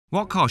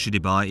What car should you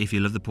buy if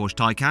you love the Porsche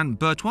Taycan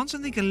but want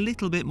something a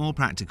little bit more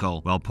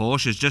practical? Well,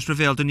 Porsche has just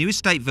revealed a new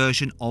estate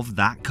version of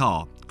that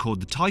car called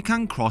the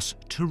Taycan Cross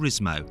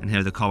Turismo. And here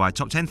are the carwow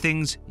top 10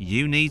 things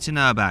you need to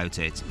know about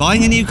it.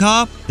 Buying a new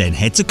car? Then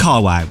head to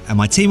Carwow and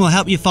my team will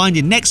help you find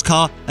your next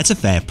car at a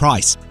fair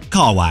price.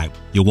 Carwow,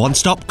 your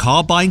one-stop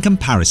car buying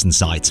comparison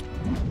site.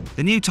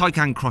 The new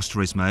Taycan Cross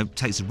Turismo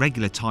takes a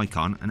regular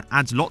Taycan and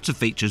adds lots of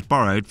features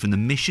borrowed from the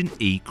Mission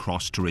E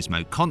Cross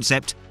Turismo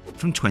concept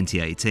from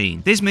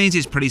 2018. This means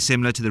it's pretty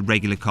similar to the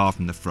regular car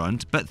from the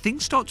front, but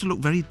things start to look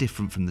very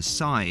different from the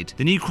side.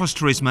 The new Cross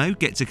Turismo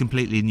gets a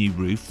completely new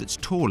roof that's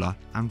taller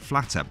and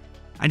flatter.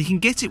 And you can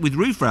get it with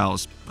roof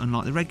rails,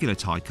 unlike the regular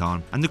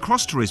Taycan. And the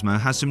Cross Turismo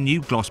has some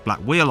new gloss black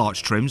wheel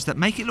arch trims that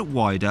make it look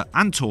wider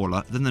and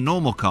taller than the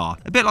normal car,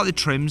 a bit like the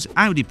trims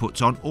Audi puts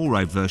on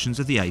all-road versions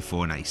of the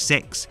A4 and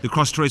A6. The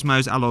Cross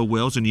Turismo's alloy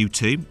wheels are new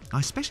too.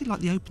 I especially like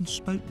the open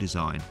spoke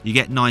design. You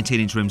get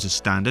 19-inch rims as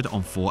standard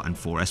on 4 and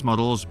 4S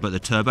models, but the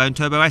Turbo and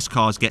Turbo S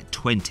cars get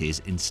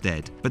 20s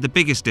instead. But the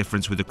biggest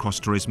difference with the Cross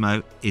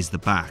Turismo is the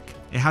back.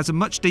 It has a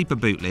much deeper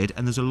boot lid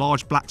and there's a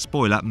large black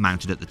spoiler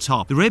mounted at the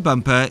top. The rear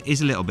bumper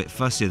is a little bit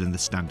fussier than the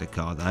standard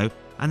car though,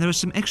 and there are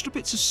some extra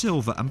bits of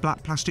silver and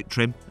black plastic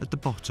trim at the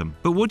bottom.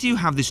 But would you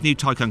have this new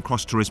Taycan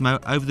Cross Turismo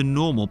over the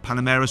normal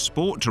Panamera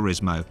Sport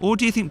Turismo, or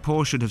do you think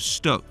Porsche should have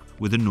stuck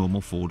with a normal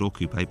four-door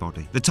coupe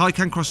body? The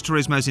Taycan Cross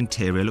Turismo's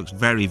interior looks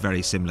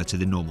very similar to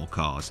the normal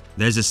cars.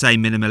 There's the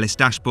same minimalist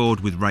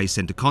dashboard with raised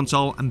centre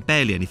console and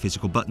barely any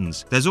physical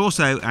buttons. There's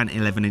also an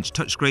 11-inch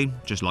touchscreen,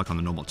 just like on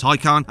the normal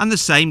Taycan, and the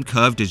same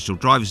curved digital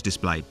driver's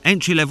display.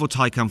 Entry-level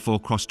Taycan 4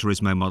 Cross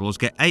Turismo models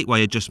get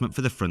 8-way adjustment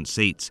for the front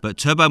seats, but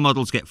turbo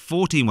models get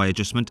 14-way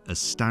adjustment as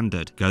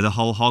standard. Go the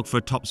whole hog for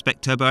a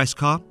top-spec Turbo S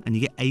car and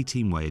you get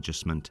 18-way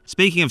adjustment.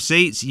 Speaking of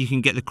seats, you can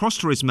get the Cross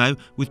Turismo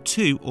with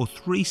 2 or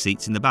 3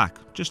 seats in the back,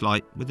 just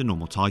like with the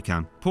normal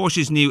Taycan.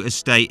 Porsche's new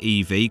Estate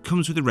EV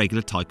comes with the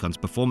regular Taycan's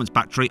performance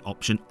battery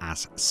option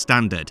as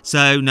standard.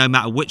 So no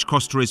matter which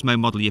Cross Turismo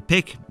model you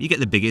pick, you get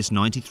the biggest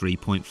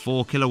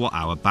 93.4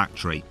 kilowatt-hour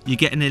battery. You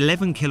get an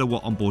 11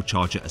 kilowatt onboard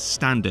charger as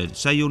standard,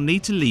 so you'll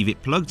need to leave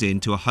it plugged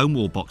into a home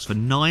wall box for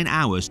 9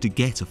 hours to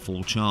get a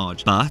full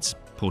charge. But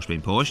Porsche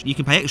being Porsche, you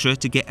can pay extra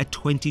to get a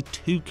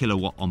 22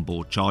 kilowatt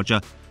onboard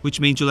charger, which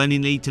means you'll only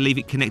need to leave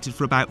it connected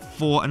for about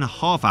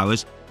 4.5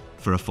 hours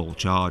for a full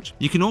charge.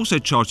 You can also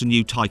charge the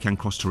new Taycan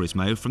Cross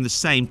Turismo from the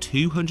same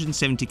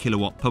 270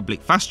 kilowatt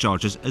public fast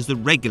chargers as the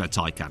regular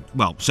Taycan.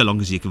 Well, so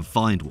long as you can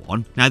find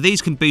one. Now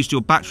these can boost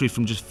your battery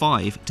from just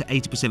 5 to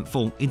 80%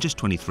 full in just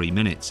 23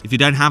 minutes. If you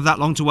don't have that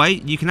long to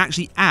wait, you can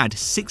actually add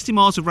 60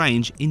 miles of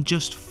range in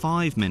just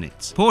 5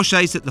 minutes. Porsche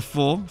says that the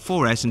 4,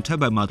 4S and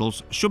Turbo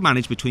models should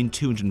manage between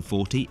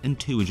 240 and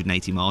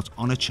 280 miles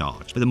on a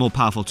charge, but the more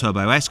powerful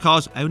Turbo S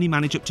cars only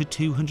manage up to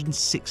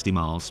 260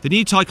 miles. The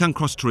new Taycan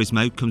Cross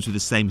Turismo comes with the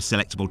same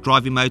selectable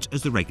driving modes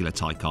as the regular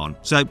Taycan,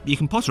 so you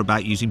can potter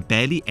about using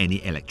barely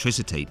any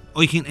electricity,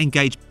 or you can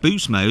engage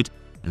boost mode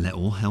and let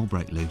all hell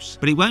break loose.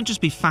 But it won't just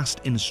be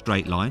fast in a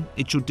straight line,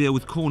 it should deal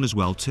with corners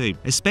well too,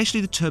 especially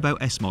the Turbo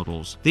S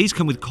models. These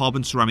come with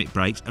carbon ceramic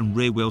brakes and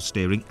rear wheel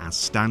steering as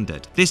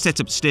standard. This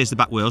setup steers the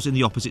back wheels in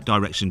the opposite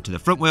direction to the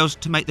front wheels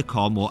to make the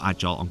car more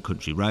agile on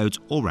country roads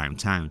or round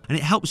town, and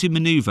it helps you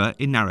manoeuvre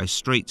in narrow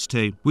streets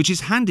too, which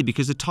is handy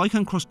because the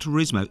Taycan Cross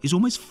Turismo is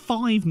almost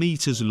 5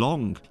 meters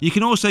long. You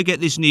can also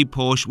get this new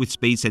Porsche with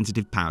speed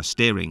sensitive power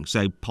steering,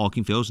 so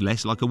parking feels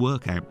less like a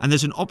workout, and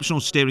there's an optional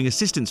steering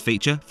assistance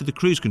feature for the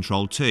cruise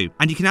control too.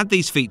 And you can add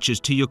these features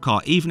to your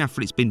car even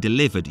after it's been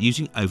delivered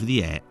using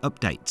over-the-air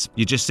updates.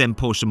 You just send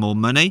Porsche some more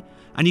money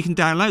and you can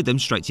download them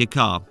straight to your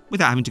car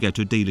without having to go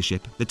to a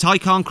dealership. The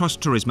Taycan Cross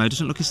Turismo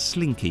doesn't look as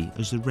slinky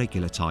as the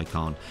regular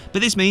Taycan,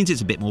 but this means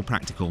it's a bit more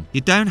practical. You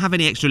don't have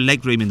any extra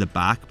legroom in the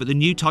back, but the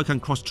new Taycan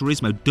Cross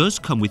Turismo does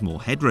come with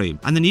more headroom,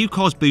 and the new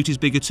car's boot is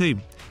bigger too.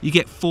 You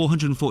get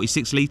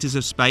 446 litres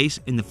of space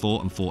in the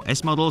 4 and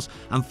 4S models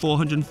and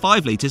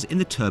 405 litres in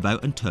the Turbo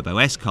and Turbo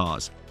S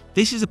cars.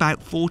 This is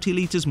about 40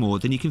 litres more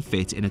than you can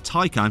fit in a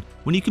Taycan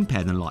when you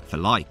compare them like for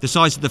like. The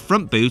size of the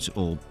front boot,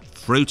 or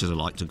fruit as I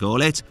like to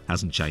call it,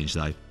 hasn't changed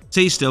though,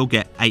 so you still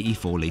get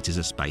 84 litres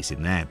of space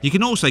in there. You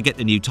can also get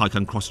the new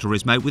Taycan Cross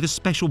Turismo with a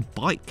special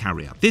bike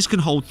carrier. This can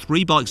hold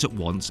 3 bikes at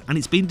once, and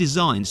it's been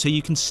designed so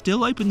you can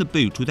still open the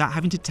boot without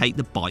having to take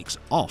the bikes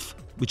off,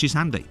 which is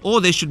handy.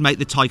 Or this should make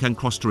the Taycan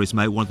Cross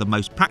Turismo one of the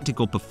most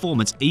practical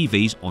performance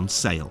EVs on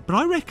sale. But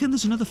I reckon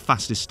there's another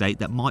fast estate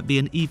that might be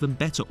an even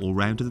better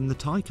all-rounder than the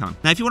Taycan.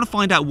 Now if you want to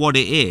find out what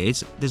it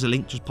is, there's a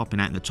link just popping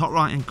out in the top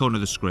right hand corner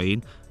of the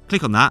screen.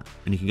 Click on that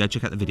and you can go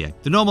check out the video.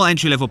 The normal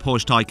entry-level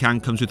Porsche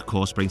Taycan comes with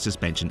core spring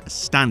suspension as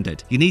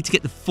standard. You need to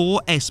get the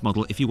 4S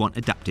model if you want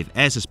adaptive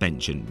air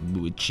suspension,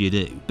 which you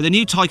do. But the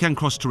new Taycan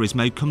Cross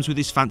Turismo comes with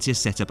this fancier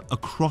setup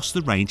across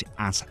the range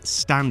as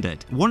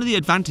standard. One of the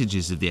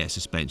advantages of the air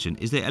suspension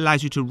is that it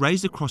allows you to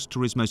raise the Cross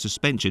Turismo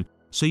suspension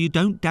so you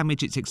don't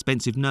damage its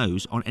expensive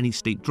nose on any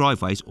steep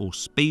driveways or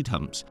speed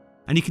humps.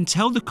 And you can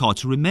tell the car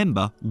to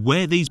remember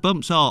where these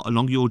bumps are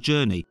along your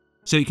journey,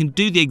 so you can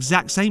do the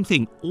exact same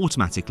thing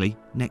automatically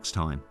next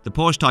time. The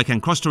Porsche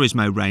Taycan Cross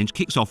Turismo range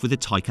kicks off with the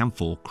Taycan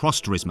 4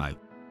 Cross Turismo.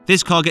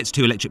 This car gets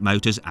 2 electric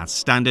motors as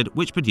standard,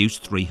 which produce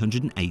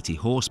 380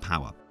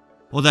 horsepower.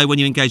 Although when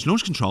you engage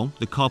launch control,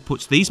 the car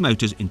puts these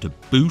motors into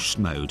boost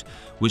mode,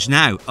 which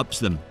now ups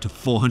them to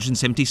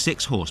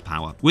 476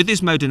 horsepower. With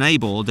this mode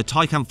enabled, the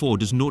Taycan 4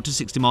 does 0 to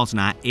 60 miles an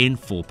hour in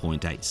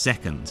 4.8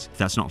 seconds. If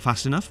that's not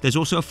fast enough, there's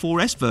also a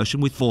 4S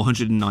version with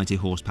 490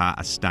 horsepower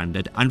as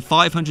standard and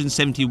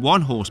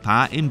 571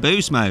 horsepower in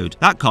boost mode.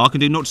 That car can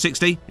do 0 to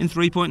 60 in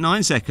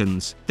 3.9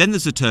 seconds. Then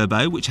there's the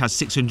Turbo, which has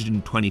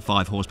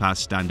 625 horsepower as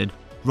standard,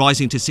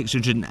 rising to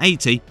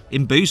 680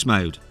 in boost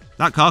mode.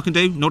 That car can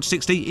do 0 to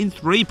 60 in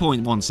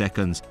 3.1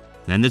 seconds.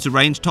 Then there's a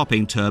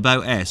range-topping Turbo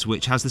S,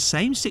 which has the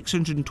same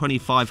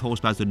 625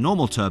 horsepower as the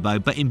normal Turbo,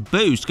 but in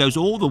boost goes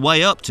all the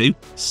way up to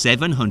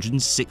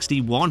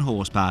 761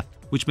 horsepower,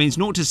 which means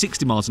 0 to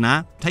 60 miles an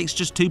hour takes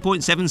just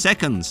 2.7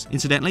 seconds.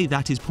 Incidentally,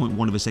 that is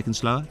 0.1 of a second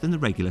slower than the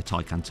regular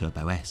Taycan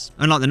Turbo S.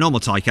 Unlike the normal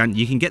Taycan,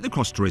 you can get the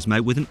Cross Turismo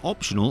with an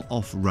optional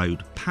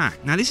off-road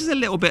pack. Now, this is a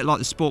little bit like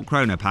the Sport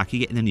Chrono pack you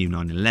get in the new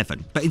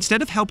 911, but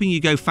instead of helping you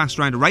go fast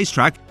around a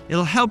racetrack,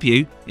 it'll help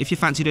you if you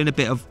fancy doing a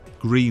bit of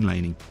green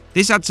laning.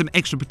 This adds some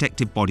extra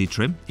protective body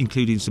trim,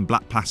 including some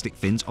black plastic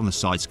fins on the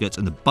side skirts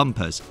and the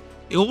bumpers.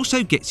 It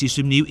also gets you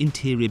some new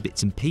interior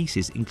bits and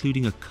pieces,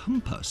 including a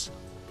compass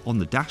on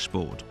the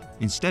dashboard,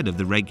 instead of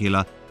the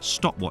regular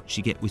stopwatch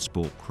you get with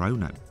Sport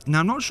Chrono.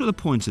 Now, I'm not sure the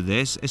point of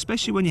this,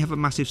 especially when you have a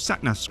massive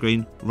sat-nav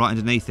screen right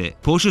underneath it.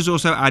 Porsche's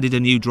also added a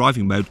new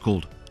driving mode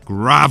called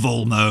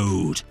Gravel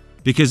Mode,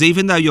 because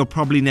even though you'll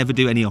probably never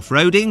do any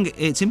off-roading,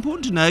 it's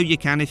important to know you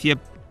can if you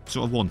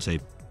sort of want to.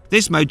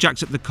 This mode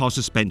jacks up the car's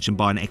suspension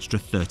by an extra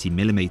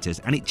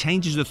 30mm, and it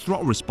changes the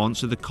throttle response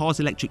so the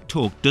car's electric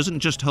torque doesn't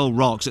just hurl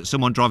rocks at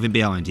someone driving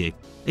behind you.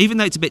 Even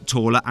though it's a bit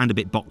taller and a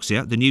bit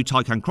boxier, the new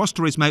Taycan Cross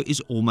Turismo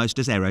is almost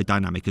as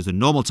aerodynamic as the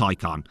normal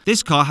Taycan.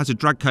 This car has a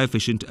drag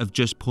coefficient of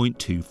just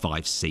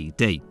 0.25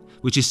 CD,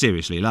 which is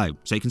seriously low,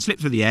 so it can slip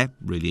through the air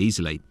really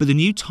easily. But the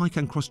new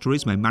Taycan Cross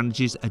Turismo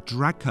manages a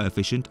drag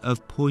coefficient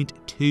of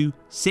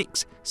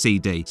 0.26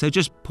 CD, so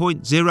just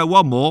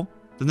 0.01 more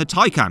than the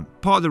Taycan.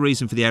 Part of the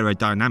reason for the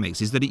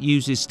aerodynamics is that it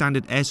uses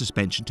standard air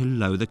suspension to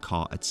lower the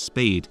car at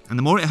speed, and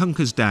the more it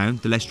hunkers down,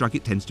 the less drag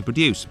it tends to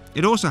produce.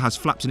 It also has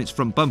flaps in its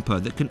front bumper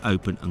that can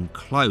open and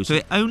close, so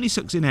it only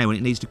sucks in air when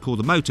it needs to cool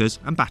the motors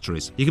and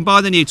batteries. You can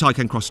buy the new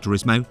Taycan Cross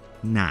Turismo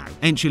now.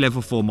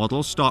 Entry-level 4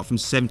 models start from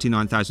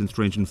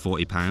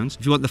 £79,340.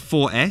 If you want the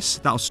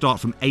 4S, that'll start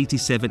from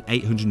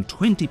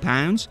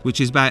 £87,820,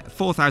 which is about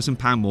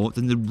 £4,000 more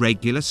than the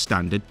regular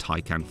standard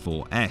Taycan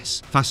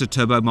 4S. Faster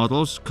turbo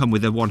models come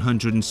with a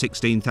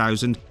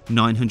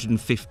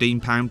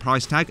 £116,915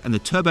 price tag, and the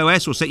Turbo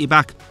S will set you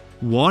back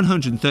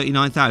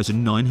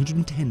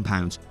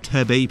 £139,910,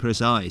 to be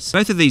precise.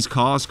 Both of these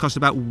cars cost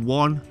about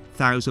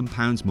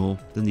 £1,000 more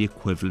than the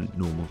equivalent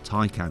normal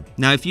Taycan.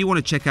 Now, if you want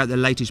to check out the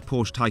latest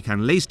Porsche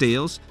Taycan lease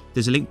deals,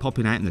 there's a link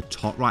popping out in the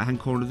top right hand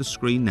corner of the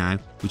screen now,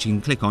 which you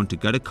can click on to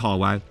go to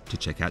carwow to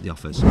check out the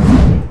offers.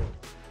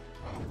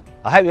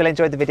 I hope you all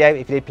enjoyed the video.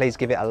 If you did, please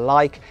give it a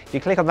like. If you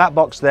click on that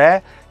box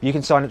there, you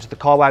can sign up to the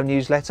carwow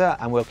newsletter,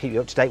 and we'll keep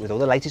you up to date with all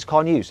the latest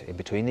car news in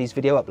between these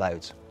video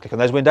uploads. Click on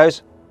those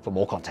windows for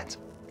more content.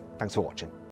 Thanks for watching.